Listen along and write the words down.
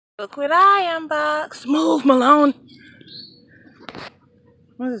Look what I unboxed. Move, Malone.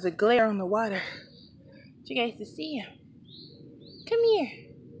 Well, there's a glare on the water. Want you guys to see him. Come here.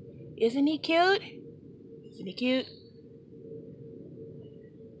 Isn't he cute? Isn't he cute?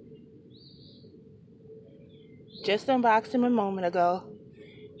 Just unboxed him a moment ago.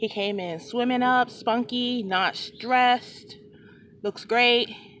 He came in swimming up, spunky, not stressed. Looks great.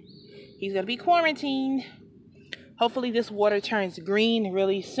 He's gonna be quarantined. Hopefully this water turns green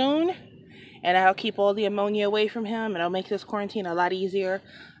really soon, and I'll keep all the ammonia away from him, and I'll make this quarantine a lot easier.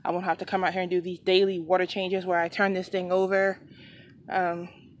 I won't have to come out here and do these daily water changes where I turn this thing over.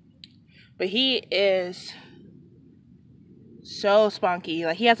 But he is so spunky.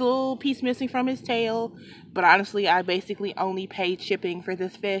 Like, he has a little piece missing from his tail, but honestly, I basically only paid shipping for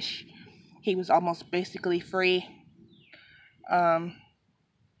this fish. He was almost basically free.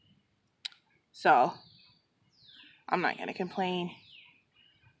 So I'm not gonna complain.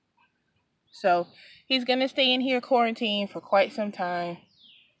 So he's gonna stay in here quarantined for quite some time,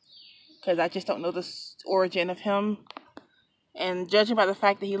 because I just don't know the origin of him. And judging by the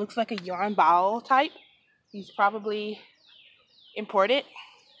fact that he looks like a yarn ball type, he's probably imported.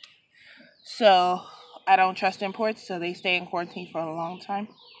 So I don't trust imports, so they stay in quarantine for a long time.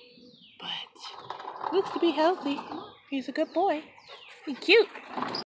 But looks to be healthy. He's a good boy. He's cute.